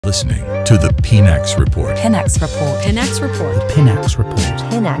Listening to the PNX Report. PNX Report. PNX Report. The PNX Report.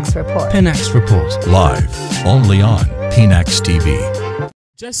 PNX Report. PNX Report. Live only on PNX TV.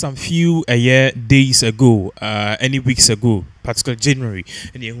 Just some few days ago, any weeks ago, particularly January,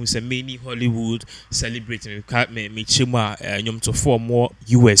 and you say many Hollywood celebrating me chima to form more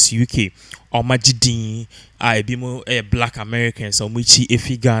US UK or Majidin I be more black Americans or Michi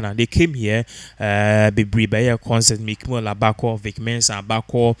Efi Ghana. They came here be a concert make more labako Vic Mensa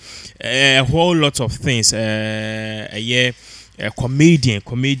bako a whole lot of things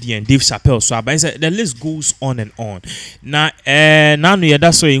comedian Dave Chappelle so but the list goes on and on. Now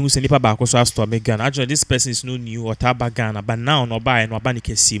that's why you say nipa back so as to make Ghana. Actually this person is no new or taba Ghana, but now no buy no bani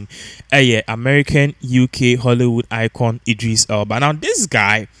kesim American UK Hollywood icon Idris Elba. Now this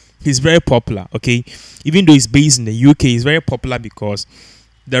guy, he's very popular, okay? Even though he's based in the UK, he's very popular because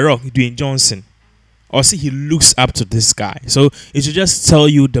The Rock, Dwayne Johnson, or see he looks up to this guy. So it should just tell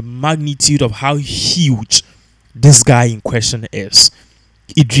you the magnitude of how huge this guy in question is,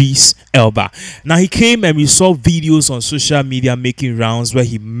 Idris Elba. Now he came and we saw videos on social media making rounds where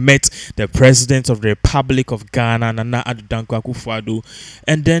he met the president of the Republic of Ghana, Nana Addo Dankwa Akufo-Addo,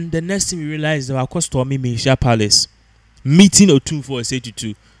 and then the next thing we realized that was Stormy Malaysia Palace meeting Otumfour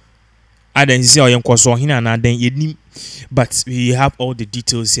 82. And then but we have all the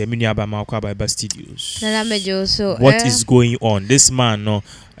details here. By Studios. What is going on? This man, no,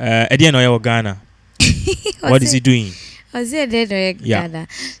 Ghana. What is he doing? Yeah.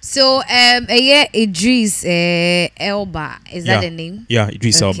 So Idris Elba, is that the name? Yeah,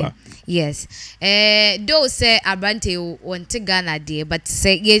 Idris Elba. Yes. Those say Abrante want to Ghana dear, but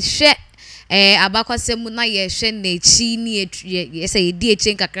say yes abakwa semu na ye hwe na chi ni say ye di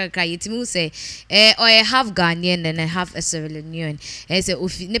echen kakaka yetimu say or half Ghanaian and half Sierra Leonean say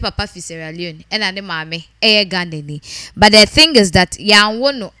ofi ne papa fi Sierra Leone and ne mame Ghana ni. But the thing is that ya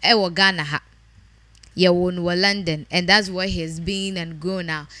wono Ghana ha ye won London, and that's where he's been and grown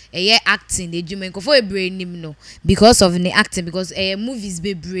now. Acting the Jumen for a brain no because of the acting, because movies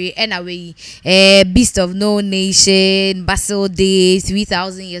be brave and away Beast of No Nation, Basel Days,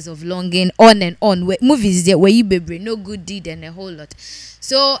 3,000 Years of Longing, on and on. Movies there where you be brave, No Good Deed and a whole lot.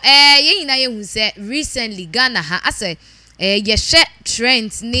 So who said recently Ghana ha I say share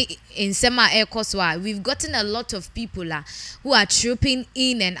trends in sema ekoswa. We've gotten a lot of people who are trooping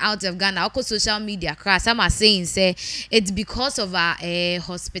in and out of Ghana. Also social media crash. Some are saying say it's because of our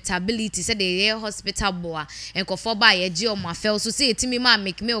hospitality. Say the hospital boy and kofoba ye ji o ma fel so say timi ma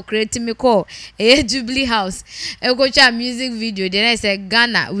make me o create me call Jubilee House. E go cha music video. Then I say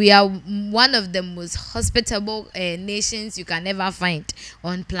Ghana, we are one of the most hospitable nations you can ever find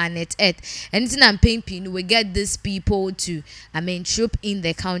on planet Earth. Anything I'm painting, we get these people to troop in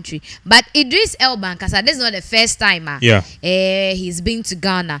the country. But Idris Elba, because this is not the first time he's been to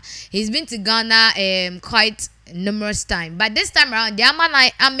Ghana. He's been to Ghana quite numerous times. But this time around, the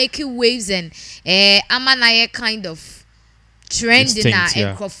Amanai are making waves and Amanai kind of trending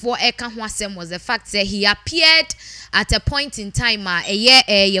was the fact that he appeared at a point in time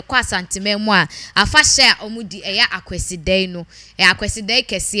kwa santimemo afa share omudi akweside no akweside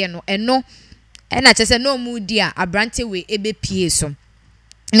kese no eno and I just no moody abrante we ebe pie so.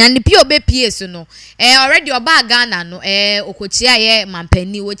 And the pure BPS no already oba Ghana no okochia ye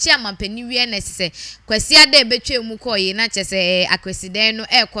mampani wochia mampani wie na se kwasia de betwe mu koye na chese akweside no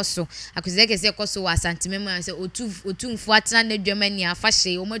ekoso akweside kese ekoso wa santimemo se otumfour atena na dwamani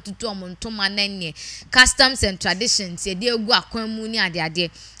afahye o matutu omontoma na ne customs and traditions ye de egu akwan mu ni ade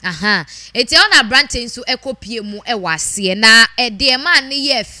aha eti ona branch nso ekopie mu ewase na de ma ne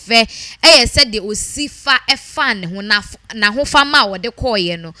ye fe se de osifa efa ne ho na ho fama wo de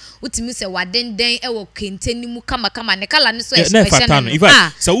koye no utimi se wadenden ewo kenteni mu kama ne kala ne so expression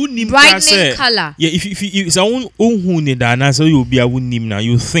so unim color if so unhu ne da na so you be a unim na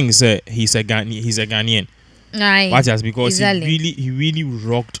you think say he's a Ghanaian. Right. What else? Because he really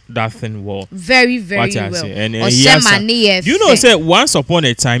rocked that thing well. Very well. And he has you know, say once upon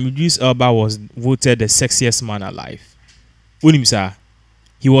a time, Idris Elba was voted the sexiest man alive. Unim sir,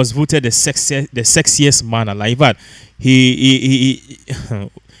 he was voted the sexiest man alive. But he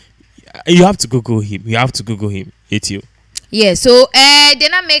you have to Google him. It's you. Yeah, so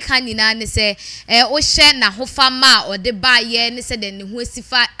then I make hanina ne say o share na ho fama or de ba ye ne say den ho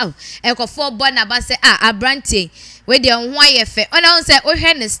sifa ekofo bo na ba say abrante we de ho aye fe ona say o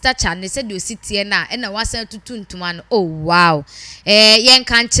hwe ne stature ne say de ositie na e na wasa tutuntuma no oh wow yen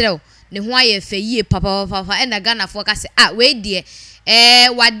kan kire ne ho aye fe yie papa e na Ghana fo ka say we de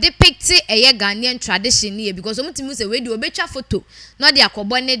wa depict Ghanaian tradition here because omutimi say we dey obetwa photo no dey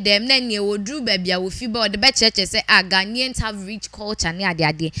akobo ne dem na ne wodru babia wo fi ba o de be church say Ghanaians have rich culture ne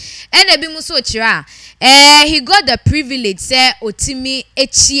ade and ebi mu so chira he got the privilege say otimi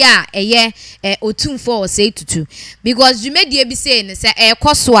echia Otumfour say tutu because you made be say ne say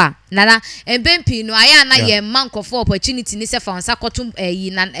koso a nana empempi no aya na ye manko for opportunity ni se fa onsa kotum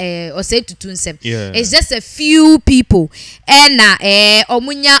o say tutu nsem it's just a few people and na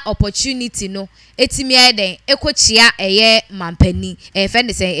omunya opportunity no etimi eden ekochia mampani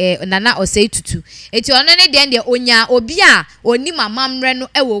friend say nana o say tutu eti ono ne de onya obi a oni mamamre no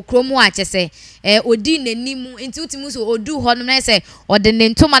wo kromu a chese odi nanimu enti utimu so odu hono na say ode ne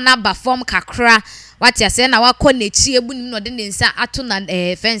ntoma na ba form kakra wati ase na wakọ n'echi ebu nim no de ne nsa ato na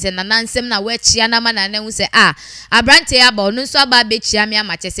fence na nansem na wachia na ma na hu se abrante ya ba onu nso aba bechia me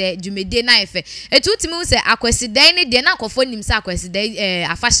ama chese dwumede na efe etu utimi hu se akwesidan ne de na akofo nim se akwesidan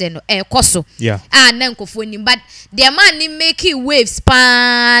afahye no koso na nkofo nim but the man ni make waves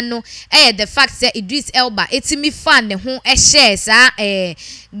pan no the fact say Idris Elba etimi fan ne ho share sa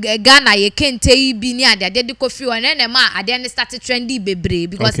Ghana ye kente yi bi ni ade de kofi one na ma ade ne start trendy bebre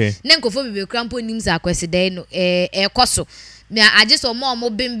because ne nkofo bebe krampo nim akwesidan no koso me agye omo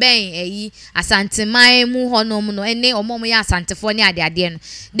bemben asanteman mu honom no ene omo ya asantefo ne ade no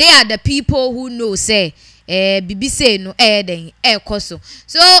they are the people who know say bibi say no den koso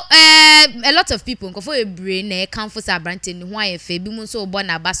so a lot of people nkofo ebre na kanfo sa brante ni ho ayefe bi mu so obo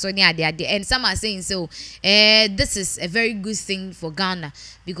na baso ne ade and some are saying so this is a very good thing for Ghana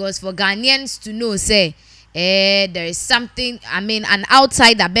because for Ghanaians to know say there is something an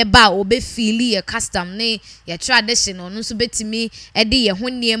outsider beba obe feeli your custom ne your tradition onu so betimi de ye ho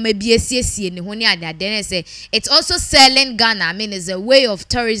niema bi asiesie ne ho ne ade say it's also selling Ghana it's a way of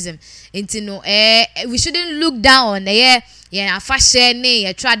tourism into no we shouldn't look down on fashion ne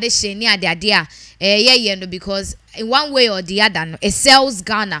your tradition ne ade no because in one way or the other no it sells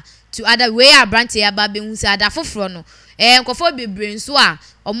Ghana to other way abrante ya ba be hu say ada foforo no nkofo bebre nso a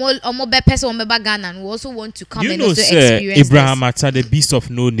omo be person omo ba Ghana and we also want to come and also experience Abraham Atta, the beast of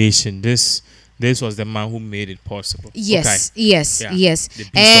no nation. This was the man who made it possible. Yes. Okay. Yes. Yeah. Yes. The beast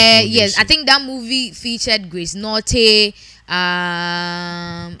of no Yes. nation. I think that movie featured Grace Norte,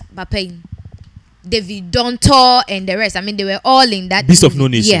 David Dontor, and the rest. They were all in that Beast movie. of no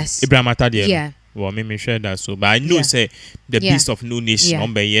nation. Yes. Abraham Atta. Yeah. Well, me share that so, but I know say the beast of no nation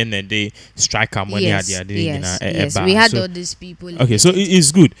on by and they strike our money at the Yes. We had all these people. Okay, so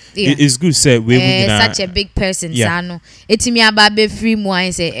it's good. It's good. Say we such a big person. Sano. It's me about be free more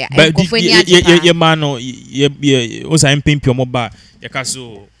and say. But yeah, man, yeah. Also, I'm paying your mobile.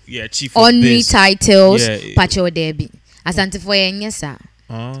 Yeah, chief of only titles. Pacho Debbie. Asante for yes sir.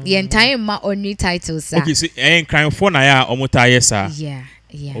 The entire ma only titles sir. Okay, so I'm crying for na ya omota yes sir. Yeah.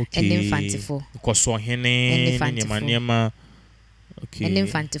 Okay. And infantifo. Because hene niema. Okay. And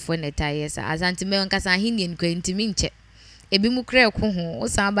infantifo ne tires asante me nkasa hini nkwanti nche. Ebi mu kra ko ho o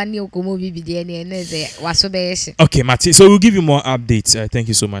san ba ne okomo bibide ne ne ze waso be yeshi. Okay, Mati. So we'll give you more updates. Thank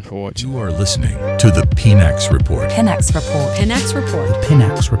you so much for watching. You are listening to the Pinax Report. Pinax Report. Pinax Report. The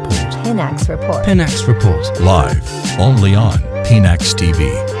Pinax Report. Pinax Report. Pinax Report. Live only on Pinax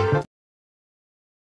TV.